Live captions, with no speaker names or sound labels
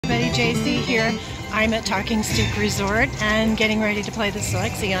JC here. I'm at Talking Stick Resort and getting ready to play the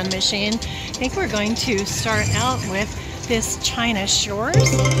Selexi on Machine. I think we're going to start out with this China Shores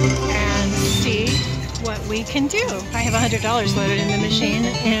and see what we can do. I have $100 loaded in the machine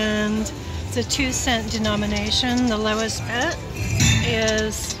and it's a 2-cent denomination. The lowest bet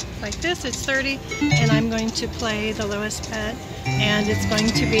is like this, it's 30, and I'm going to play the lowest bet, and it's going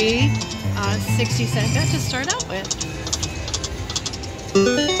to be a 60-cent bet to start out with.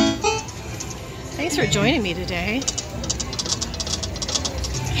 Thanks for joining me today.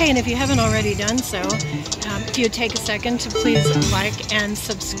 Hey, and if you haven't already done so, if you'd take a second to please like and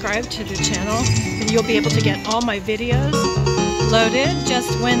subscribe to the channel, and you'll be able to get all my videos loaded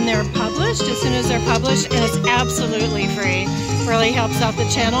just when they're published, as soon as they're published, and it's absolutely free. Really helps out the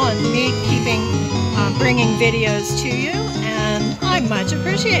channel and me keeping bringing videos to you, and I much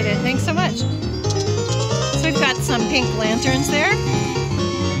appreciate it. Thanks so much. So we've got some pink lanterns there.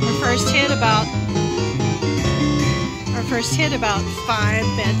 Our first hit about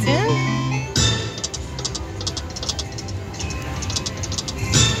 5 bets in.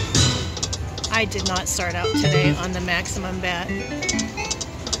 I did not start out today on the maximum bet.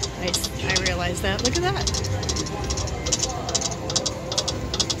 I realized that. Look at that.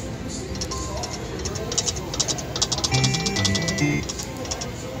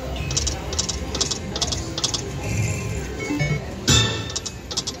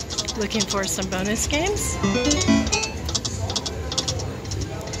 Looking for some bonus games.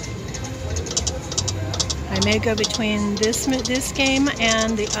 I may go between this game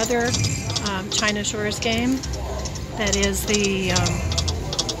and the other China Shores game. That is the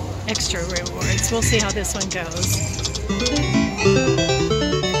extra rewards. We'll see how this one goes.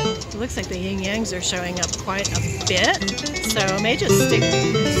 It looks like the yin yangs are showing up quite a bit, so I may just stick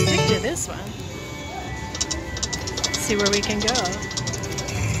to this one. See where we can go.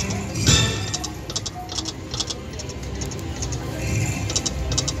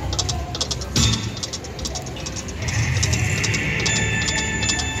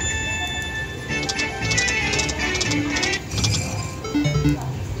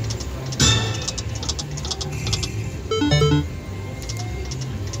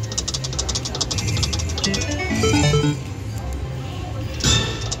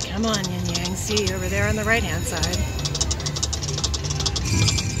 Come on, yin yang. See over there on the right hand side.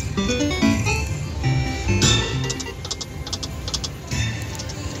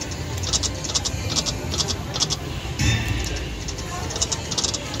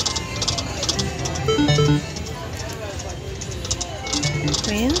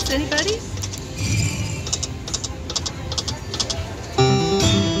 Queens, anybody?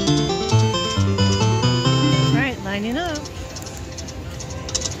 All right, lining up.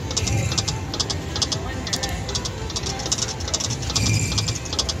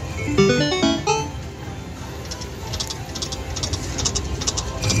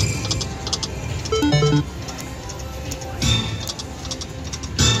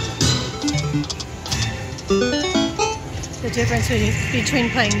 The difference between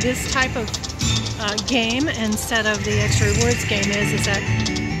playing this type of game instead of the extra rewards game is that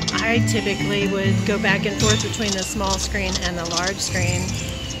I typically would go back and forth between the small screen and the large screen.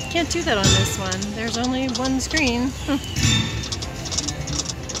 Can't do that on this one. There's only one screen.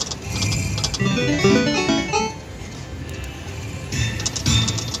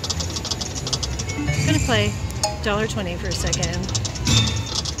 I'm going to play $1.20 for a second.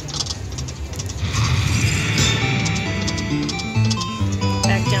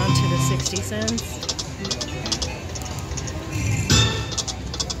 Back down to the 60 cents.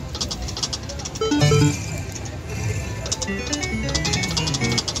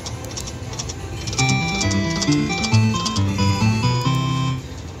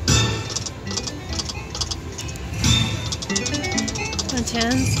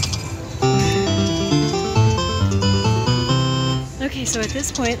 Tens. Okay, so at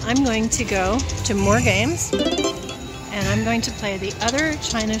this point I'm going to go to more games and I'm going to play the other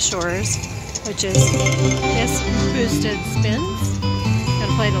China Shores, which is this boosted spins. I'm going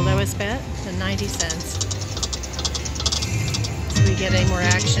to play the lowest bet, the 90 cents. So we get any more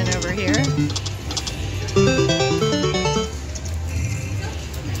action over here.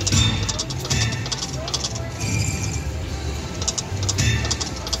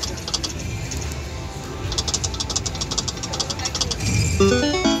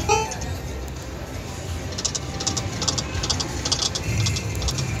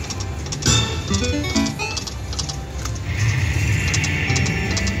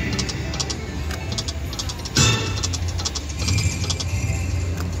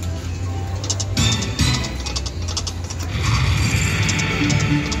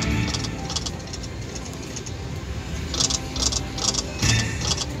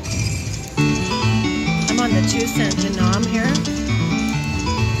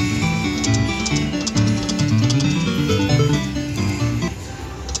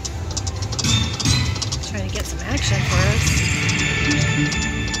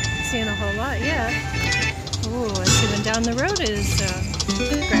 not yet. Oh, I see one down the road is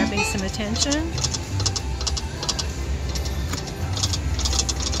grabbing some attention.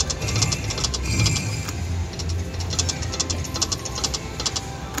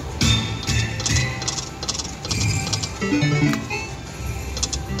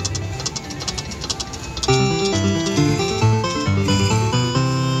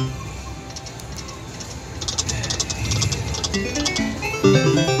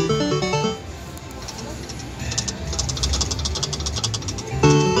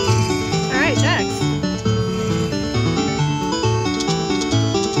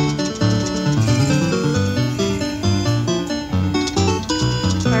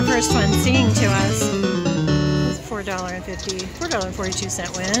 First one singing to us is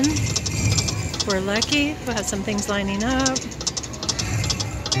 $4.42 win. If we're lucky, we'll have some things lining up.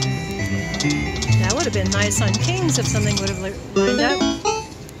 That would have been nice on Kings if something would have lined up.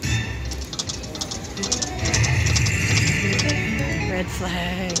 Red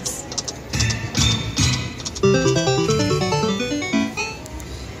flags.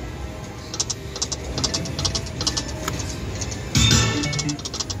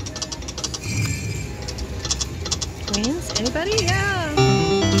 Queens? Anybody? Yeah.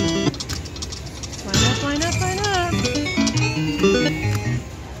 Line up, line up, line up.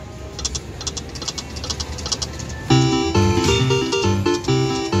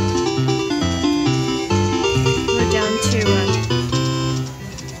 We're down to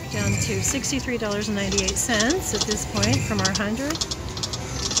 $63.98 at this point from our 100.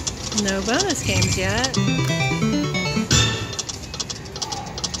 No bonus games yet.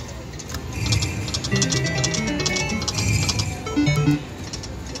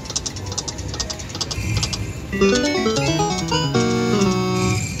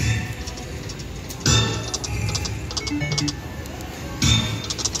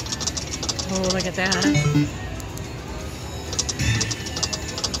 Oh, look at that.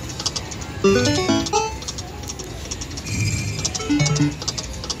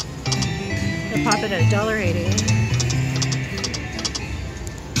 They'll pop it at $1.80.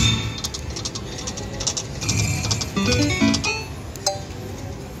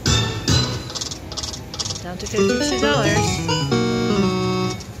 Down to $52.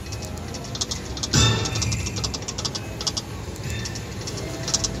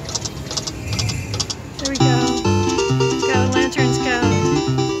 There we go. Go, lanterns, go.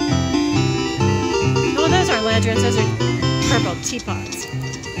 Oh, those aren't lanterns, those are purple teapots.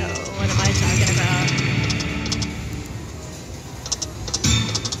 Oh, what am I talking about?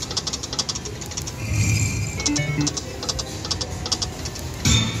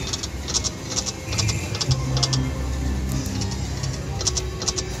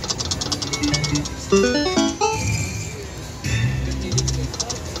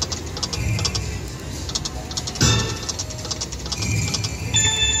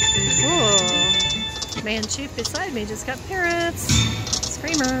 Man chief beside me just got parrots.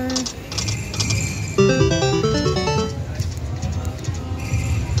 Screamer.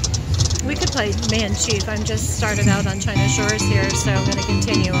 We could play man chief. I'm just started out on China Shores here, so I'm going to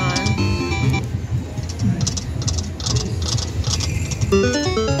continue on.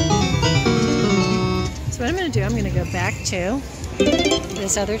 So what I'm going to do, I'm going to go back to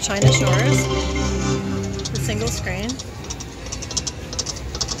this other China Shores, the single screen.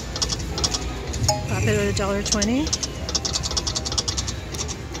 Pop it at $1.20.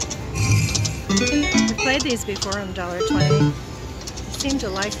 We played these before on $1.20. Seem to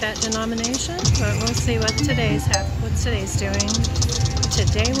like that denomination, but we'll see what today's doing.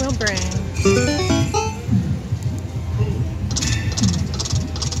 Today will bring.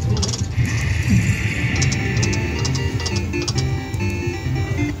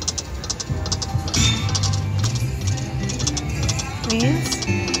 Queens.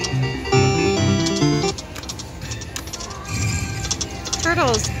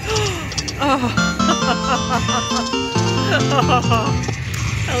 Turtles. Oh.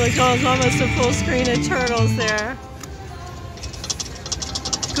 That looked almost a full screen of turtles there.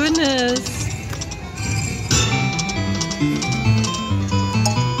 Goodness.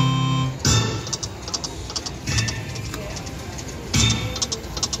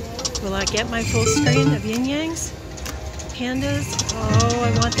 Will I get my full screen of yin-yangs? Pandas? Oh,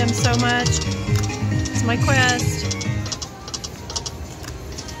 I want them so much. It's my quest.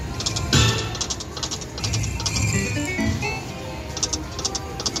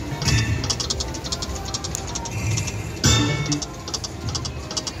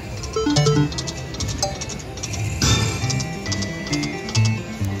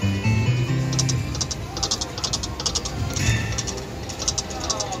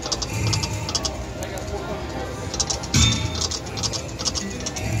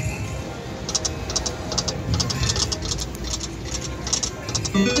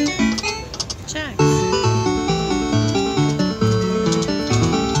 Check.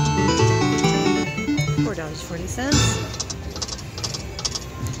 $4.40.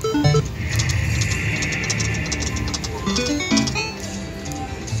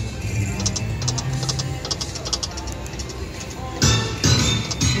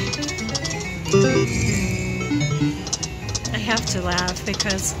 I have to laugh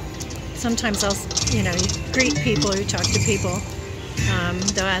because sometimes I'll, you greet people or talk to people.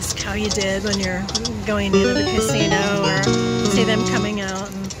 They'll ask how you did when you're going into the casino, or see them coming out,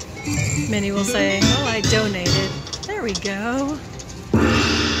 and many will say, "Oh, I donated." There we go. We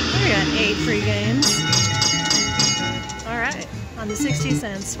got 8 free games. All right, on the 60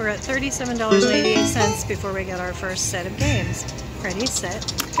 cents, we're at $37.88 before we get our first set of games. Ready, set,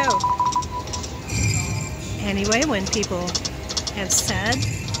 go. Anyway, when people have said,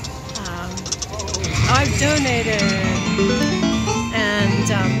 I've donated, and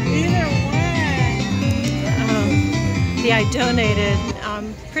either way, the I donated,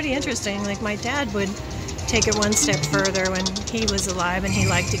 pretty interesting. Like, my dad would take it one step further when he was alive and he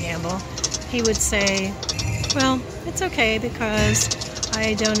liked to gamble. He would say, well, it's okay because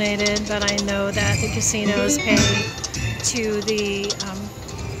I donated, but I know that the casinos pay to the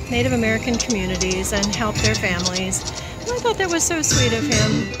Native American communities and help their families. And I thought that was so sweet of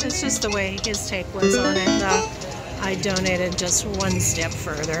him. It's just the way his take was on it. I donated just one step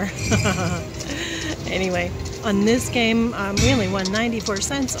further. Anyway, on this game, we only won 94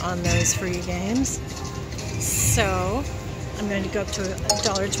 cents on those free games. So I'm going to go up to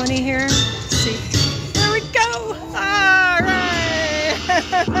 $1.20 here. See, there we go! All right!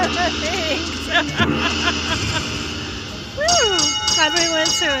 Thanks! Woo! Glad we went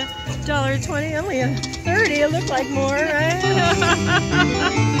to $1.20, only $1.30. It looked like more, right?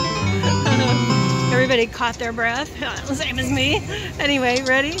 Everybody caught their breath, same as me. Anyway,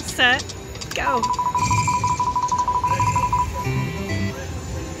 ready, set, go.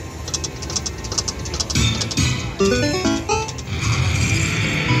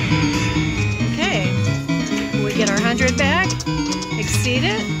 Okay, we get our 100 back, exceed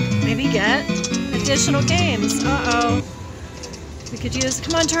it, maybe get additional games. Uh-oh. We could use,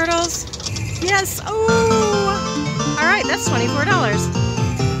 come on, turtles. Yes, oh! All right, that's $24.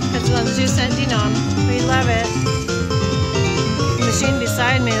 That's on the 2-cent denom. We love it. The machine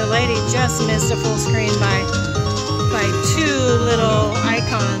beside me, the lady just missed a full screen by 2 little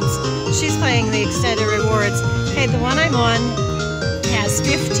icons. She's playing the extended rewards. Okay, the one I'm on has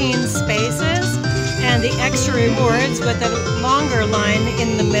 15 spaces, and the extra rewards with the longer line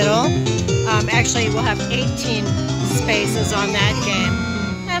in the middle actually will have 18 spaces on that game.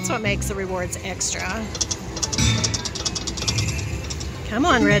 That's what makes the rewards extra. Come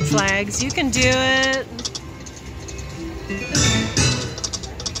on, red flags, you can do it.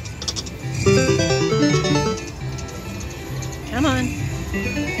 Come on.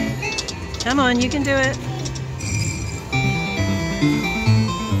 Come on, you can do it.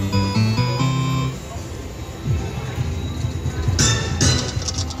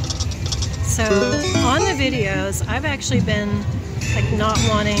 So on the videos, I've actually been like not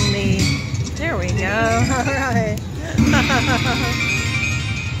wanting the, there we go, all right.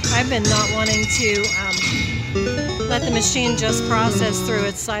 I've been not wanting to let the machine just process through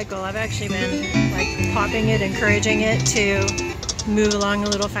its cycle. I've actually been like popping it, encouraging it to move along a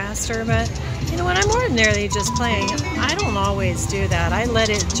little faster, but you know, when I'm ordinarily just playing, I don't always do that. I let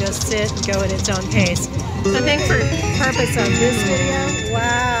it just sit and go at its own pace. So I think for the purpose of this video,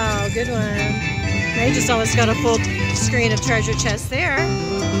 wow, good one. They just almost got a full screen of treasure chests there.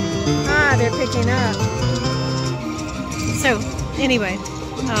 Ah, they're picking up. So anyway,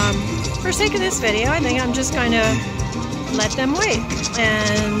 for sake of this video, I think I'm just going to let them wait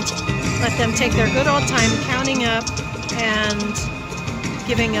and let them take their good old time counting up and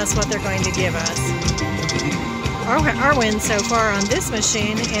giving us what they're going to give us. Our win so far on this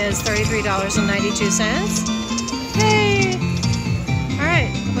machine is $33.92. Yay!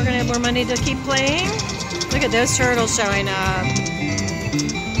 Alright, we're going to have more money to keep playing. Look at those turtles showing up.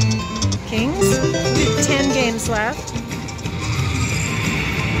 Kings. We have 10 games left.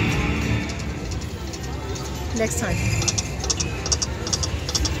 Next time.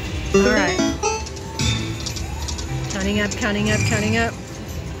 Alright. Counting up, counting up, counting up.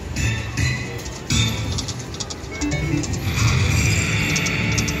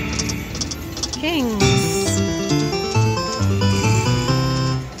 Kings.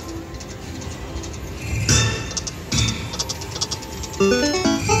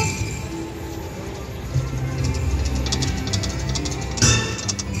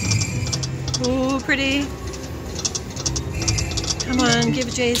 Ooh, pretty. Come on, Don't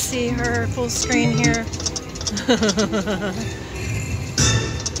give JC her full screen here.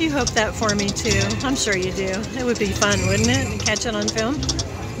 You hope that for me too. I'm sure you do. It would be fun, wouldn't it? To catch it on film.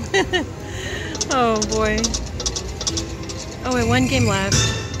 Oh boy. Oh, wait, one game left.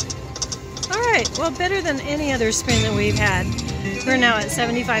 Alright, well, better than any other spin that we've had. We're now at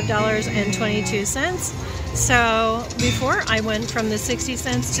 $75.22. So before I went from the 60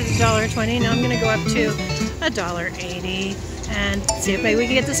 cents to the $1.20. Now I'm going to go up to $1.80 and see if maybe we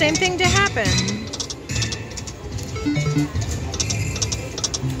can get the same thing to happen.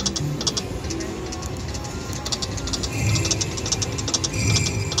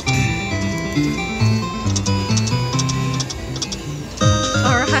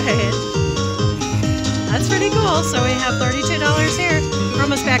 Alright. That's pretty cool. So we have $32 here. We're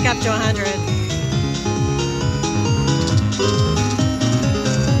almost back up to 100.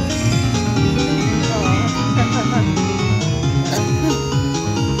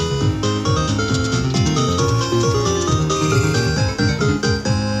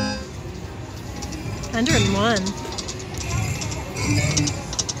 $101.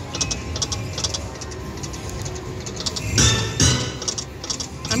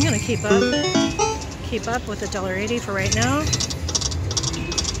 I'm gonna keep up with the $1.80 for right now.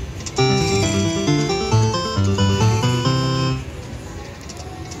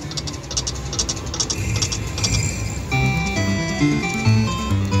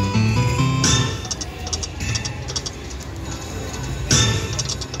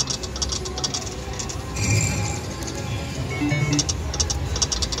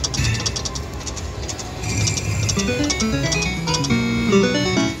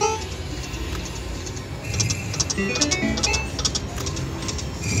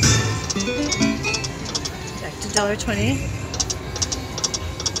 Back to $1.20.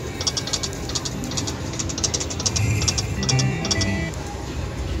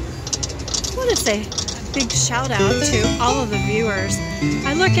 I want to say a big shout out to all of the viewers.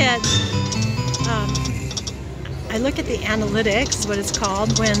 I look at the analytics, is what it's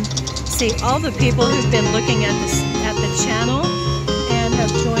called, when see all the people who've been looking at the channel and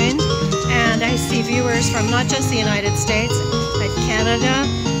have joined, and I see viewers from not just the United States, but Canada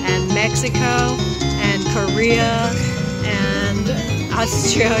and Mexico and Korea and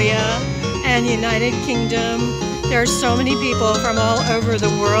Australia and United Kingdom. There are so many people from all over the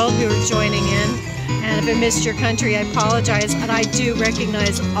world who are joining in. And if I missed your country, I apologize, but I do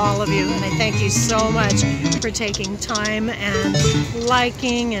recognize all of you, and I thank you so much for taking time and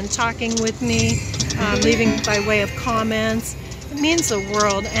liking and talking with me, leaving by way of comments. It means the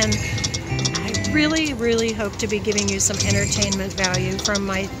world, and I really, really hope to be giving you some entertainment value from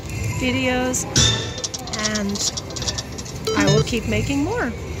my videos, and I will keep making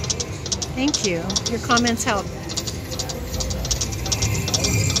more. Thank you. Your comments help.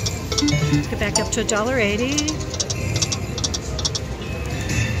 Get back up to $1.80.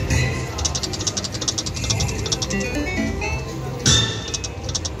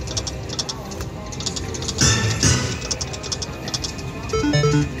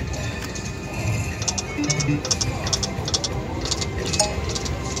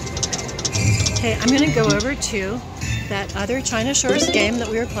 Okay, I'm going to go over to that other China Shores game that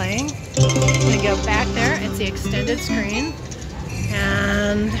we were playing. I'm going to go back there. It's the extended screen.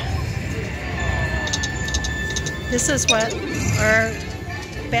 And this is what our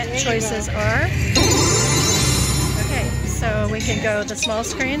bet choices are. Okay, so we can go the small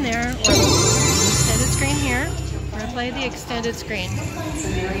screen there or the extended screen here. We're going to play the extended screen.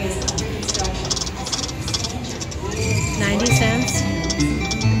 90 cents.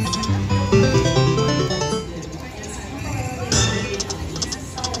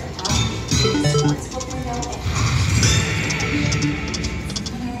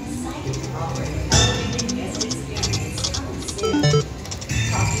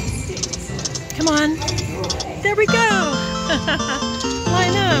 Come on. There we go.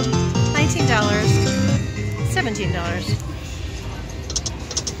 Line up. $19. $17.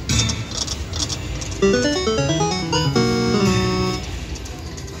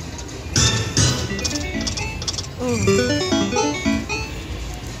 Ooh.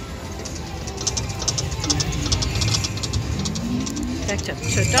 Back to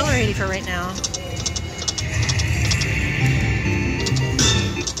 $1.80 for right now.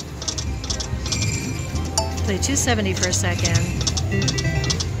 Play $2.70 for a second.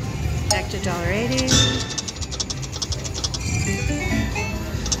 Back to $1.80.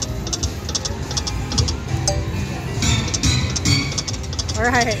 All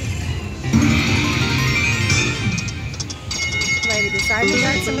right. Ready to decide we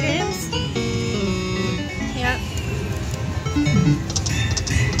got some games? Yep.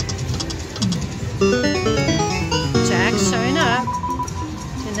 Jacks showing up.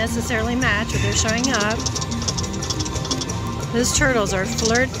 Didn't necessarily match, but they're showing up. Those turtles are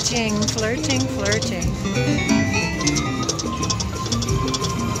flirting, flirting, flirting.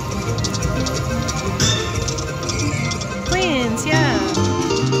 Queens, yeah.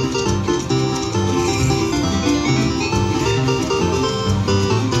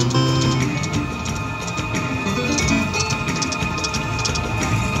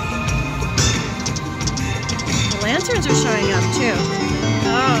 The lanterns are showing up too.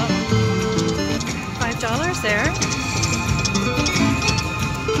 Oh, $5 there.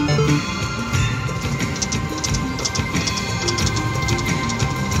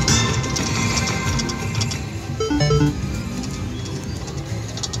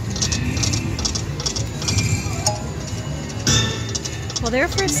 Well, there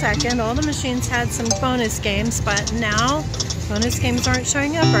for a second, all the machines had some bonus games, but now bonus games aren't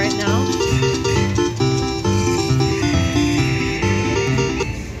showing up right now.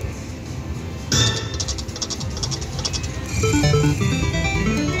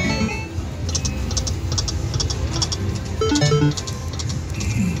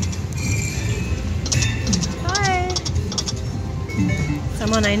 Hi!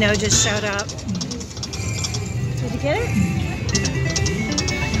 Someone I know just showed up. Did you get it?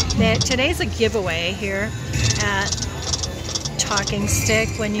 Today's a giveaway here at Talking Stick.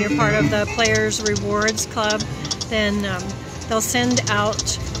 When you're part of the Players Rewards Club, then they'll send out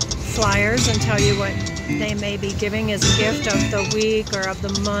flyers and tell you what they may be giving as a gift of the week or of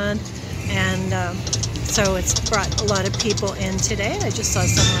the month. And so it's brought a lot of people in today. I just saw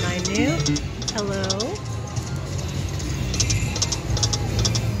someone I knew. Hello.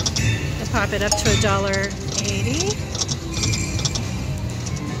 I'll pop it up to $1.80.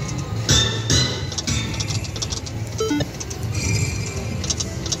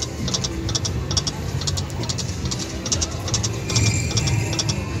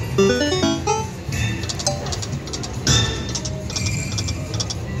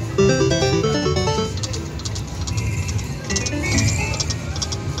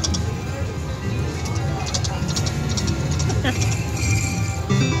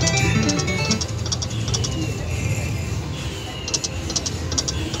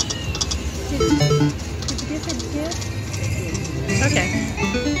 Okay.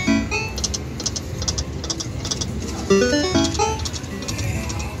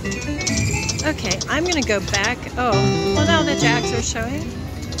 Okay, I'm going to go back. Oh, well now the jacks are showing.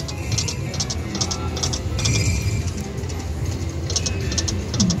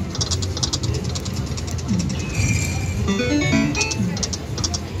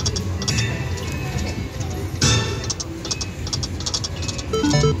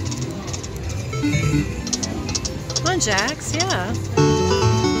 Come on, jacks, yeah.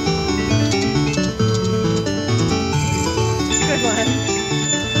 Good one.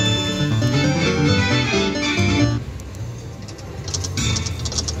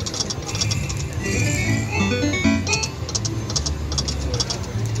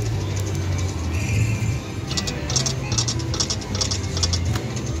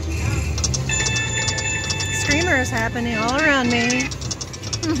 Screamers happening all around me.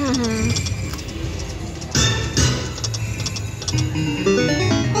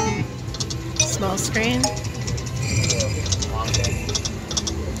 Small screen.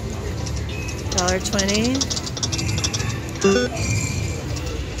 $1.20.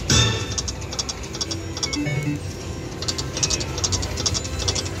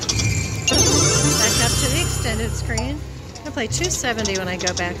 Back up to the extended screen. I'll play $2.70 when I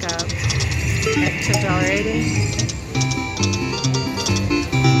go back up. Back to $1.80.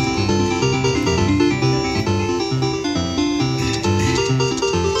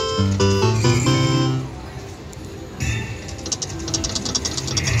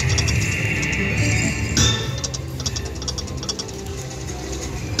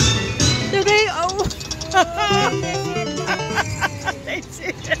 They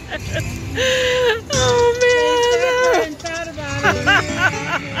did. Oh man!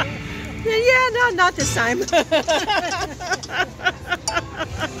 Yeah, no, not this time.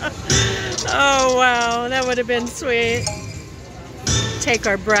 Oh wow, that would have been sweet. Take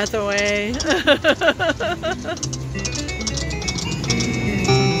our breath away.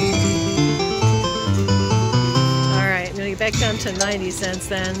 All right, I'm gonna get back down to 90 cents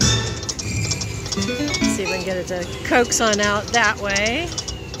then. See if we can get it to coax on out that way.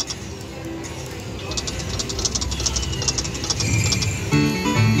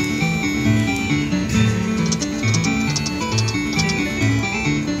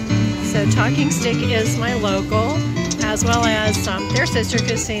 So Talking Stick is my local. as well as their sister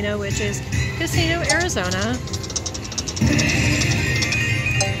casino, which is Casino Arizona.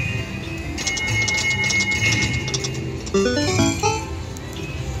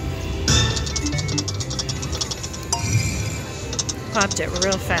 Popped it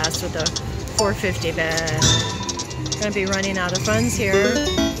real fast with the 450 bet. Gonna be running out of funds here.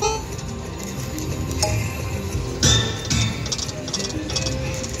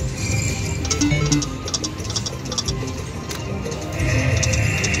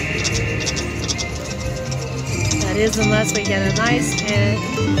 That is unless we get a nice hit.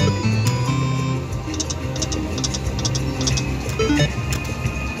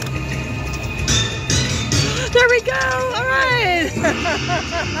 There we go! Alright!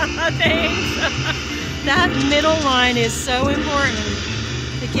 Thanks! That middle line is so important.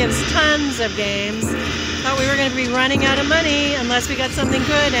 It gives tons of games. Thought we were going to be running out of money unless we got something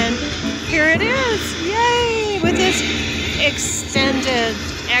good, and here it is! Yay! With this extended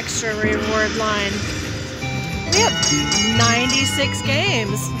extra reward line. We have 96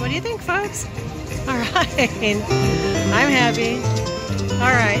 games. What do you think, folks? Alright. I'm happy.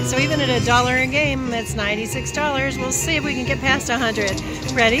 Alright, so even at $1 a game, that's $96. We'll see if we can get past 100.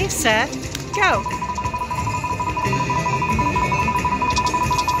 Ready, set, go!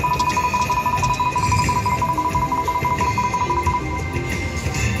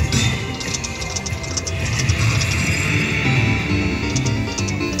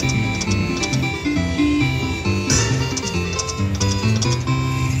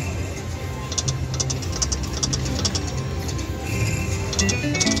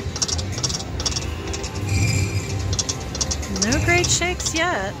 Shakes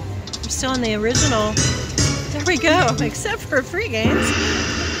yet. We're still in the original. There we go, except for free games.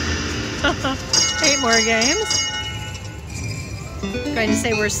 8 more games. I'm going to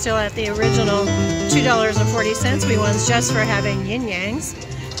say we're still at the original $2.40 we won just for having yin yangs.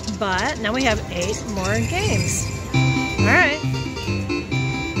 But now we have 8 more games. Alright.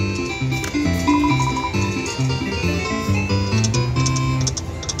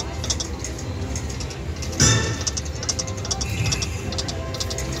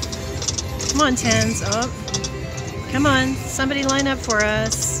 Come on, tens. Oh, come on. Somebody line up for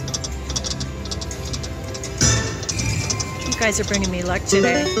us. You guys are bringing me luck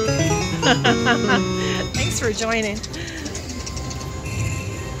today. Thanks for joining.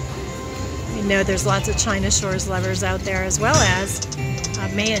 You know there's lots of China Shores lovers out there, as well as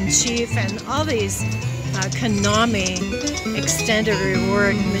Mayan Chief and all these Konami extended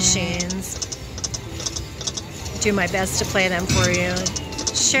reward machines. Do my best to play them for you.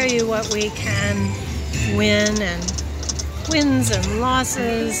 Show you what we can win, and wins and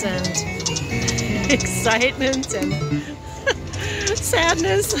losses and excitement and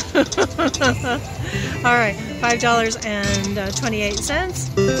sadness. Alright,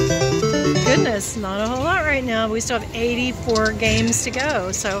 $5.28. Goodness, not a whole lot right now. We still have 84 games to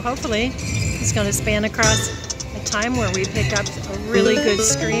go, so hopefully it's going to span across a time where we pick up a really good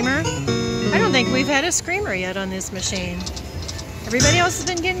screamer. I don't think we've had a screamer yet on this machine. Everybody else has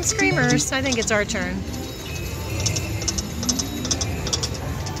been getting screamers. I think it's our turn.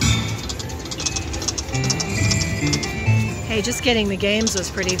 Hey, just getting the games was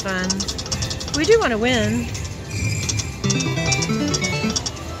pretty fun. We do want to win.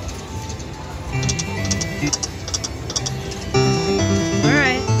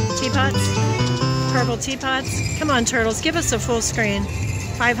 Alright, teapots. Purple teapots. Come on, turtles, give us a full screen.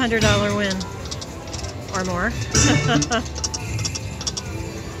 $500 win. Or more.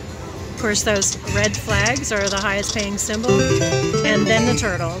 Of course, those red flags are the highest paying symbol, and then the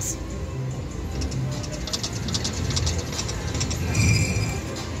turtles.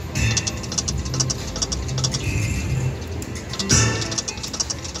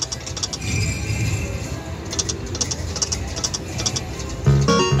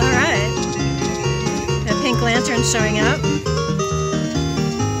 All right, the pink lantern showing up.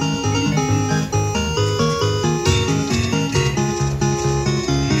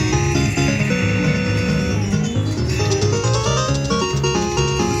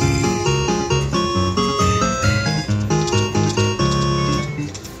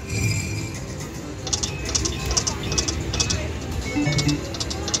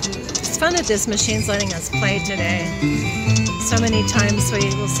 Fun that this machine's letting us play today. So many times we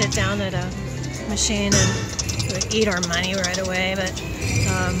will sit down at a machine and eat our money right away, but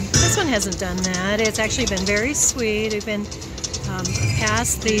this one hasn't done that. It's actually been very sweet. We've been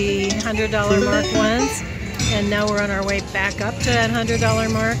past the $100 mark once, and now we're on our way back up to that $100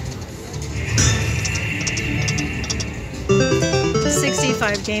 mark.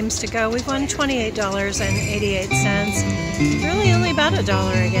 65 games to go. We've won $28.88. Really only about $1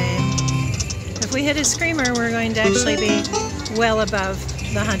 a game. If we hit a screamer, we're going to actually be well above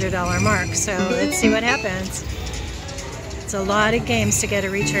the $100 mark. So let's see what happens. It's a lot of games to get a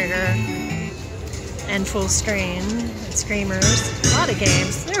retrigger and full screen and screamers. A lot of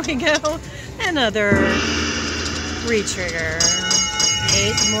games. There we go. Another retrigger.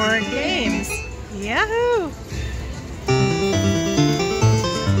 8 more games. Yahoo!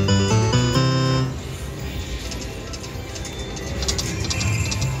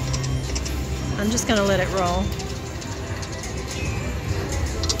 I'm just going to let it roll.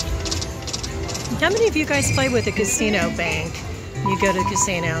 How many of you guys play with a casino bank? You go to the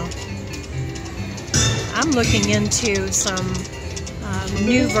casino. I'm looking into some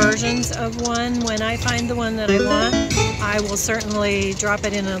new versions of one. When I find the one that I want, I will certainly drop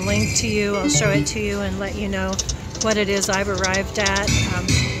it in a link to you. I'll show it to you and let you know what it is I've arrived at.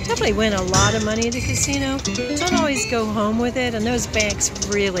 Definitely win a lot of money at the casino. Don't always go home with it, and those banks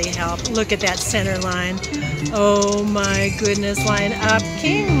really help. Look at that center line. Oh my goodness, line up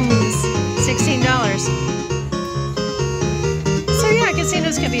kings. $16. So yeah,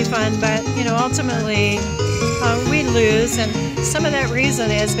 casinos can be fun, but you know, ultimately we lose, and some of that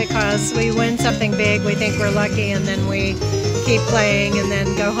reason is because we win something big, we think we're lucky, and then we keep playing and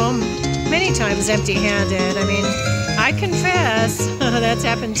then go home many times empty-handed. I mean, I confess that's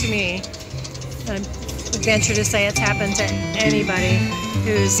happened to me. I venture to say it's happened to anybody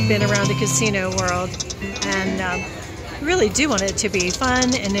who's been around the casino world, and really do want it to be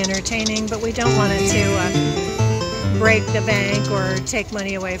fun and entertaining, but we don't want it to break the bank or take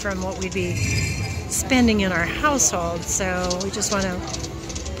money away from what we'd be spending in our household. So we just want to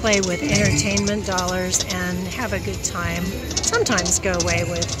play with entertainment dollars and have a good time. Sometimes go away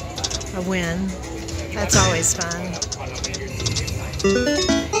with a win. That's always fun.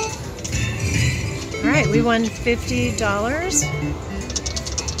 All right, we won $50,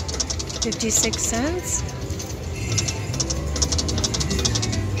 56 cents.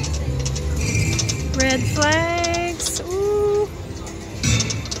 Red flags. Ooh.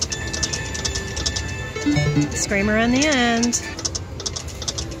 Screamer on the end.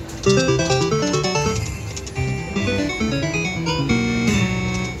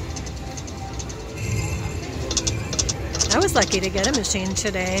 I was lucky to get a machine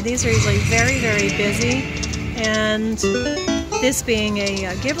today. These are usually very, very busy, and this being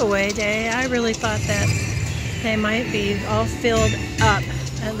a giveaway day, I really thought that they might be all filled up,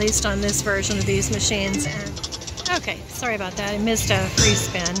 at least on this version of these machines. And okay, sorry about that. I missed a free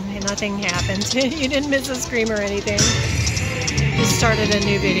spin. Nothing happened. You didn't miss a scream or anything. Just started a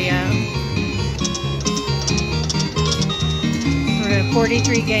new video. We're at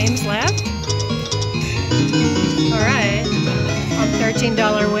 43 games left. All right, $13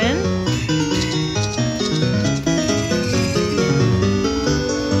 win.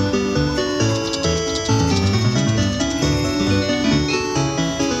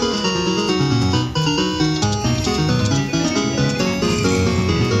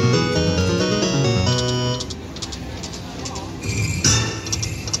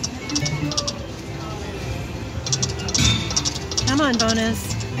 Come on, bonus.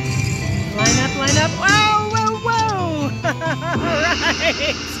 Line up, line up. Whoa, whoa, whoa. All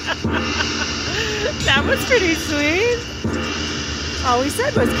right. That was pretty sweet. All we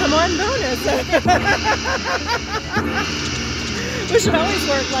said was, come on, bonus. We should always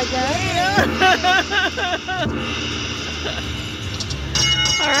work like that, you know?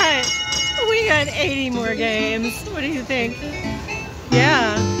 All right. We got 80 more games. What do you think?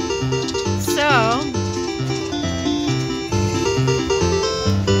 Yeah. So...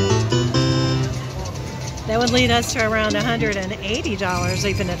 that would lead us to around $180,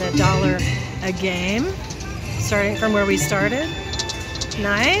 even at $1 a game, starting from where we started.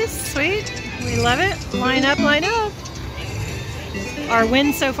 Nice, sweet, we love it. Line up, line up. Our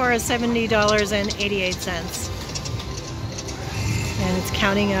win so far is $70.88. And it's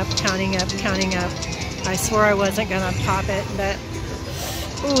counting up, counting up, counting up. I swore I wasn't gonna pop it, but,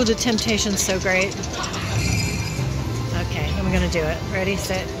 ooh, the temptation's so great. Okay, I'm gonna do it. Ready,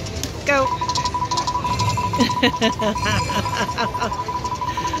 set, go.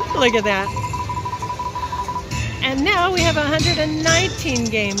 Look at that. And now we have 119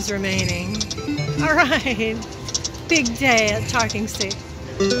 games remaining. All right. Big day at Talking Stick.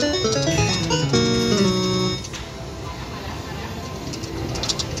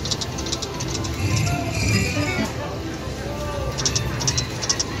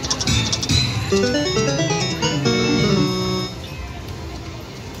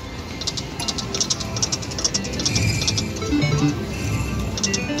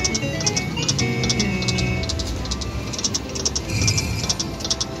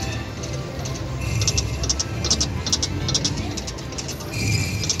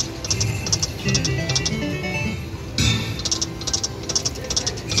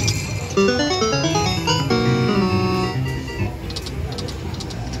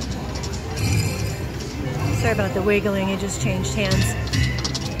 Sorry about the wiggling, it just changed hands.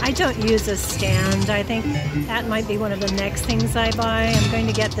 I don't use a stand. I think that might be one of the next things I buy. I'm going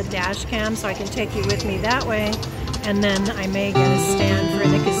to get the dash cam so I can take you with me that way. And then I may get a stand for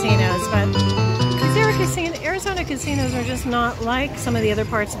the casinos. But Arizona casinos are just not like some of the other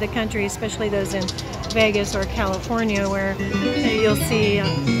parts of the country, especially those in Vegas or California, where you'll see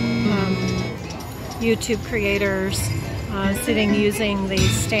YouTube creators sitting using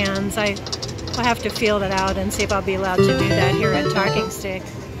these stands. I'll have to feel that out and see if I'll be allowed to do that here at Talking Stick.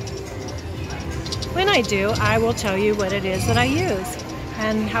 When I do, I will tell you what it is that I use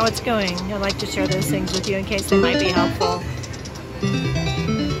and how it's going. I like to share those things with you in case they might be helpful.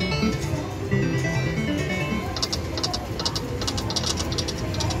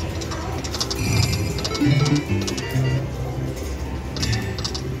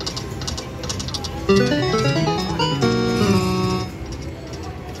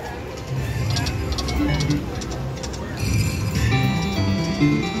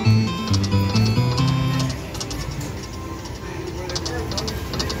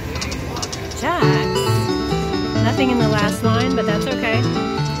 Nothing in the last line, but that's okay. A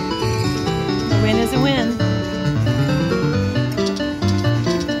win is a win.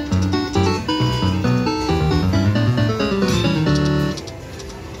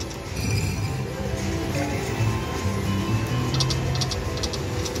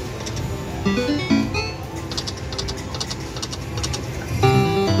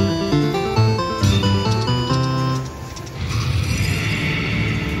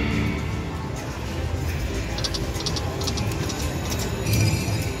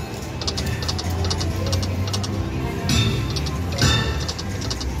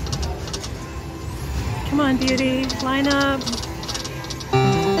 Come on, beauty, line up.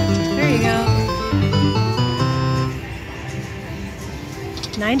 There you go.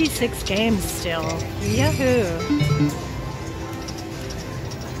 96 games still. Yahoo!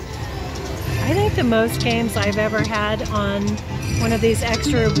 I think the most games I've ever had on one of these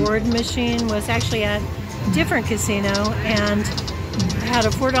extra reward machine was actually at a different casino, and I had a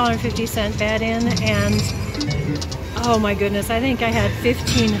 $4.50 bet in, and oh my goodness, I think I had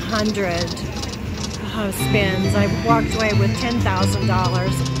 1,500 spins. I walked away with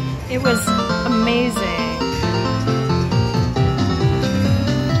 $10,000. It was amazing.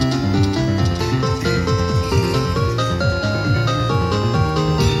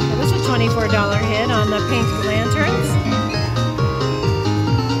 It was a $24 hit on the pink lanterns.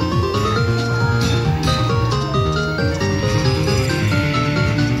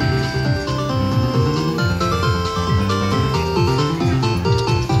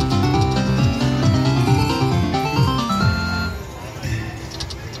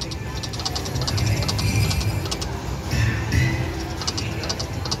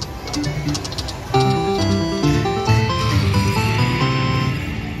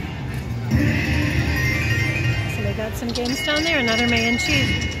 Some games down there, another man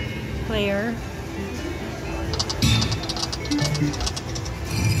cheese player.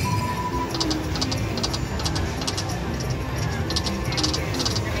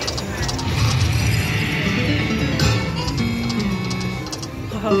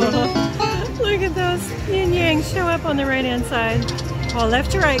 Oh, look at those yin yang show up on the right hand side. Oh,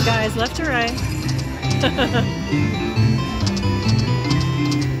 left to right, guys, left to right.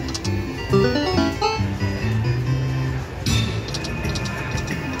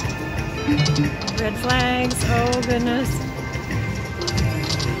 Red flags, oh goodness.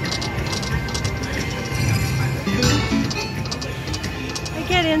 I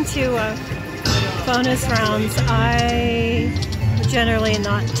get into bonus rounds. I generally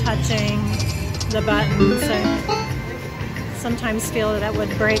not touching the buttons. I sometimes feel that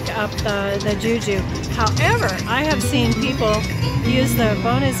would break up the juju. However, I have seen people use the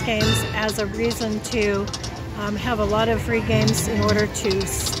bonus games as a reason to have a lot of free games in order to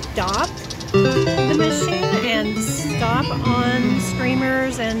stop the machine and stop on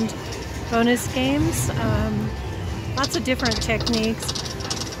streamers and bonus games. Lots of different techniques.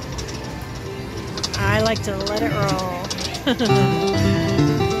 I like to let it roll. There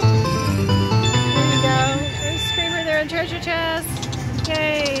you go. There's a screamer there in treasure chest.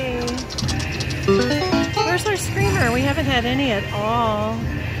 Yay! Where's our screamer? We haven't had any at all.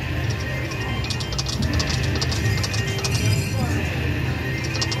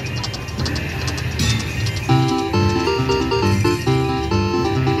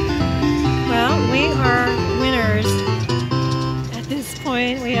 We are winners at this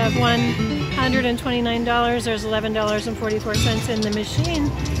point. We have $129. There's $11.44 in the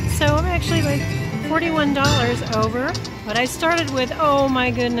machine. So I'm actually like $41 over what I started with. Oh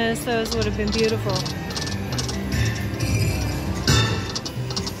my goodness, those would have been beautiful.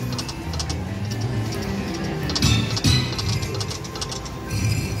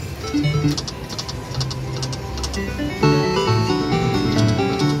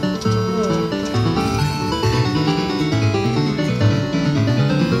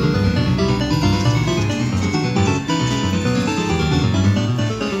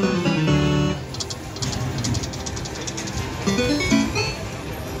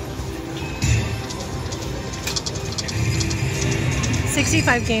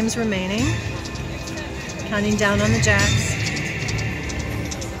 $65 games remaining. Counting down on the jacks.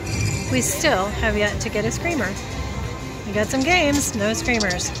 We still have yet to get a screamer. We got some games, no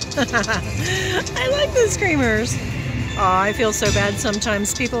screamers. I like the screamers. Oh, I feel so bad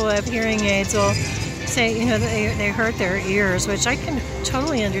sometimes. People who have hearing aids will say, you know, they hurt their ears, which I can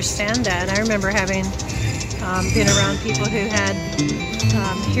totally understand that. I remember having been around people who had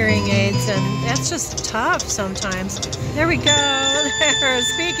hearing aids, and that's just tough sometimes. There we go. There.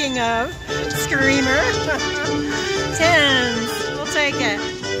 Speaking of screamer, tens. We'll take it.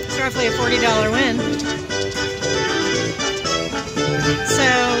 It's roughly a $40 win. So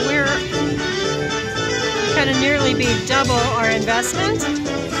we're going to nearly be double our investment.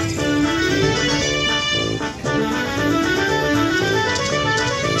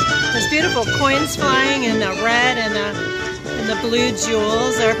 There's beautiful coins flying in the red and the blue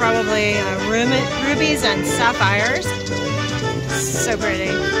jewels. They're probably rubies and sapphires. So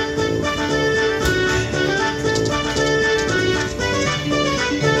pretty.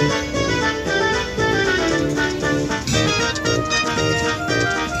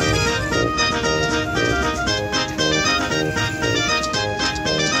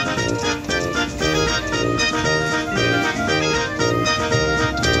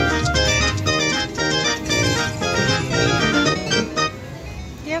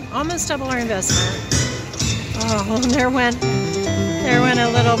 Yep, almost double our investment. Oh, there went a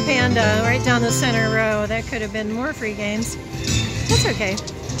little panda right down the center row. That could have been more free games. That's okay.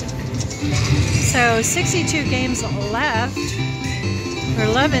 So 62 games left. We're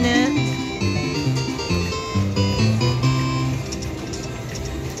loving it.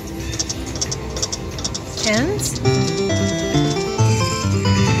 Tens.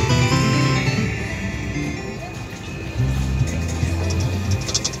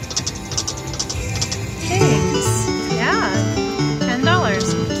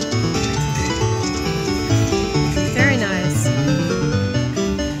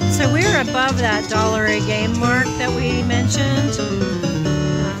 Above that $1 a game mark that we mentioned,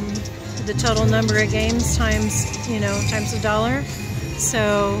 the total number of games times $1.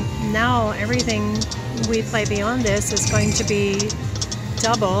 So now everything we play beyond this is going to be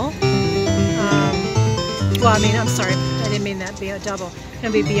double. Well, I mean, I'm sorry, I didn't mean that be a double. It's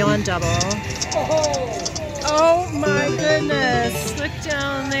going to be beyond double. Oh my goodness! Look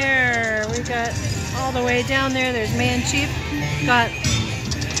down there. We got all the way down there. There's Man Chief.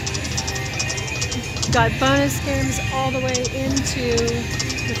 Got bonus games all the way into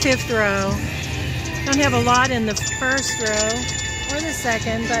the 5th row. Don't have a lot in the 1st row or the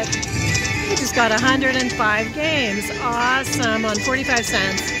 2nd, but we just got 105 games. Awesome, on 45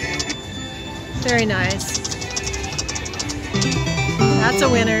 cents. Very nice. That's a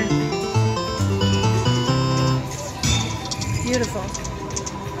winner. Beautiful.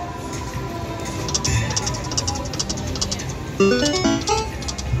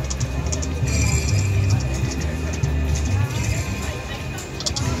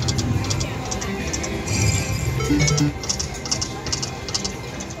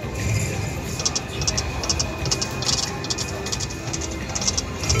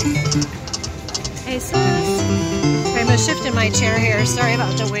 Hey, sis. I'm going to shift in my chair here. Sorry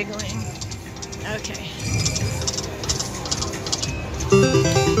about the wiggling. Okay.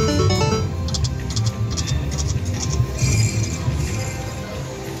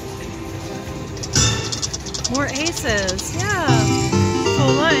 More aces. Yeah.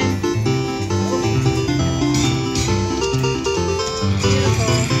 Full line.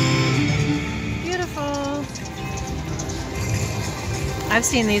 I've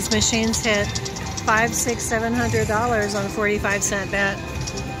seen these machines hit $500, $600, $700 on a 45-cent bet.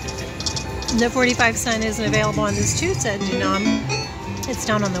 The 45 cent isn't available on this 2-cent denom. It's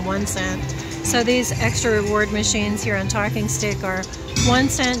down on the 1 cent. So these extra reward machines here on Talking Stick are 1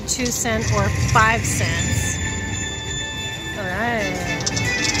 cent, 2 cent, or 5 cents. All right.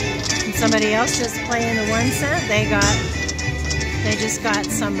 And somebody else just playing the 1 cent. They just got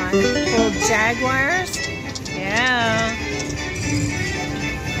some old Jaguars. Yeah.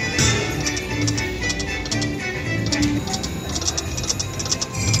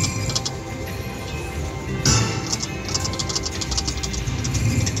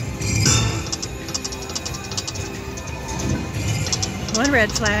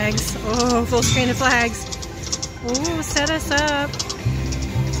 red flags. Oh, full screen of flags. Oh, set us up.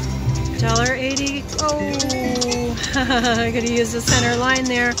 $1.80. Oh, I gotta use the center line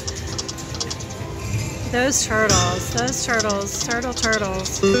there. Those turtles, turtles.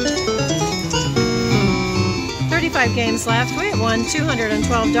 35 games left. We won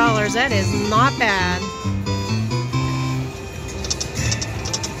 $212. That is not bad.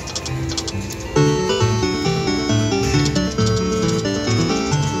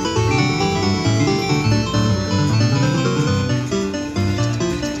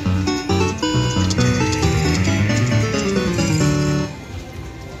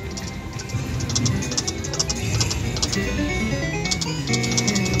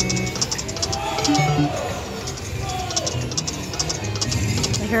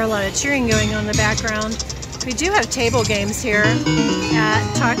 I hear a lot of cheering going on in the background. We do have table games here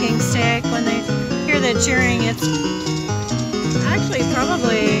at Talking Stick. When they hear the cheering, it's actually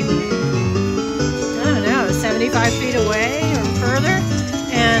probably, I don't know, 75 feet away or further.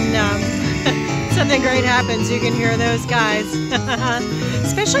 And something great happens, you can hear those guys.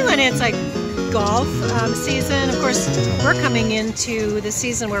 Especially when it's like golf season. Of course, we're coming into the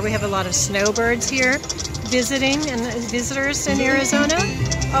season where we have a lot of snowbirds here visiting and visitors in Arizona.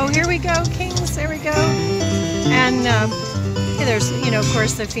 Oh, here we go, Kings, there we go. And there's, of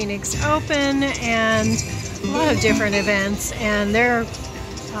course, the Phoenix Open and a lot of different events, and there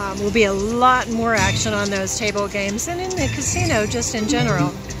will be a lot more action on those table games and in the casino just in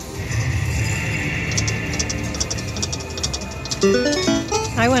general.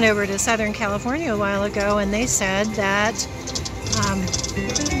 I went over to Southern California a while ago, and they said that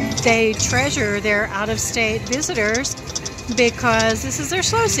they treasure their out-of-state visitors because this is their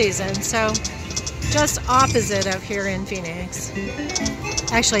slow season. So just opposite of here in Phoenix.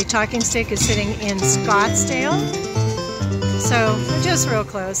 Actually, Talking Stick is sitting in Scottsdale, so we're just real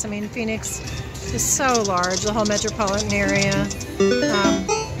close. I mean, Phoenix is so large, the whole metropolitan area,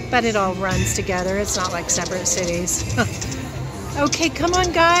 but it all runs together. It's not like separate cities. Okay, come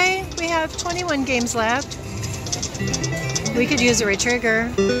on, Guy. We have 21 games left. We could use a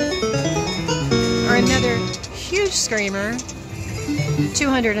retrigger or another huge screamer.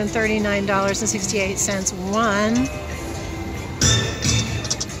 $239.68 one.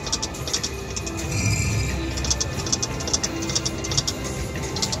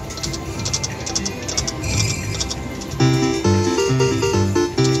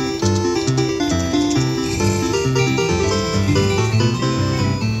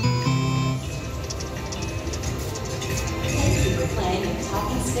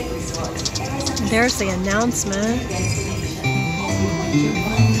 There's the announcement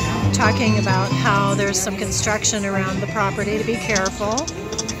talking about how there's some construction around the property to be careful.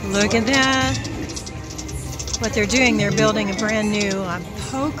 Look at that. What they're doing, they're building a brand new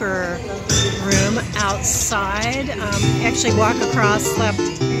poker room outside. Actually walk across the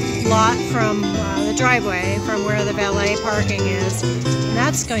lot from the driveway from where the valet parking is. And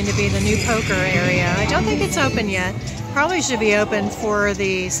that's going to be the new poker area. I don't think it's open yet. Probably should be open for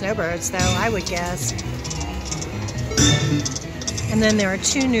the snowbirds, though, I would guess. And then there are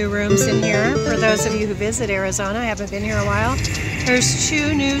 2 new rooms in here. For those of you who visit Arizona, I haven't been here a while. There's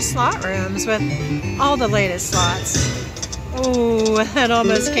 2 new slot rooms with all the latest slots. Oh, that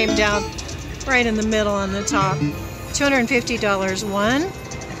almost came down right in the middle on the top. $250 one.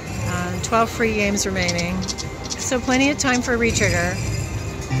 12 free games remaining. So plenty of time for a retrigger.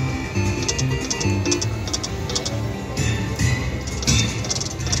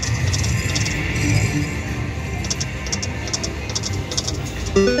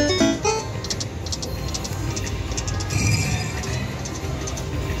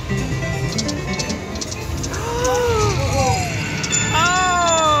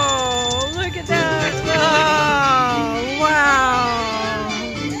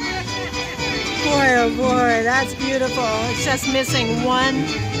 That's beautiful. It's just missing one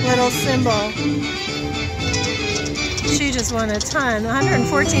little symbol. She just won a ton.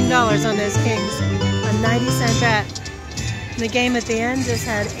 $114 on those Kings. A 90-cent bet. The game at the end just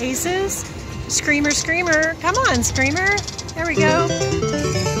had aces. Screamer, screamer. Come on, screamer. There we go.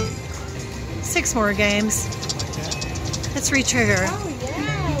 6 more games. Let's retrigger.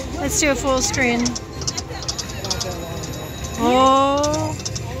 Let's do a full screen. Oh.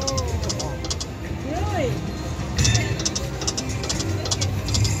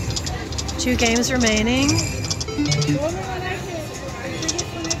 2 games remaining.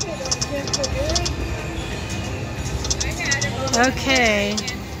 Okay,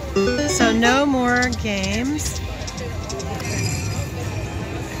 so no more games.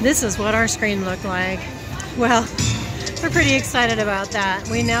 This is what our screen looked like. Well, We're pretty excited about that.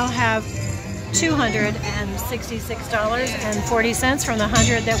 We now have $266.40 from the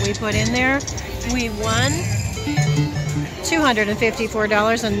 100 that we put in there. We won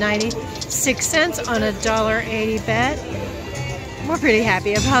 $254.96 on a $1.80 bet. We're pretty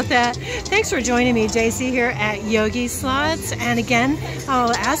happy about that. Thanks for joining me, JC, here at YogiSlots. And again,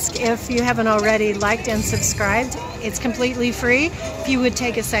 I'll ask if you haven't already liked and subscribed. It's completely free. If you would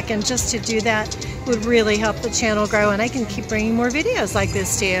take a second just to do that, it would really help the channel grow, and I can keep bringing more videos like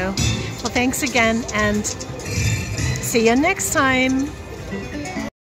this to you. Well, thanks again, and see you next time.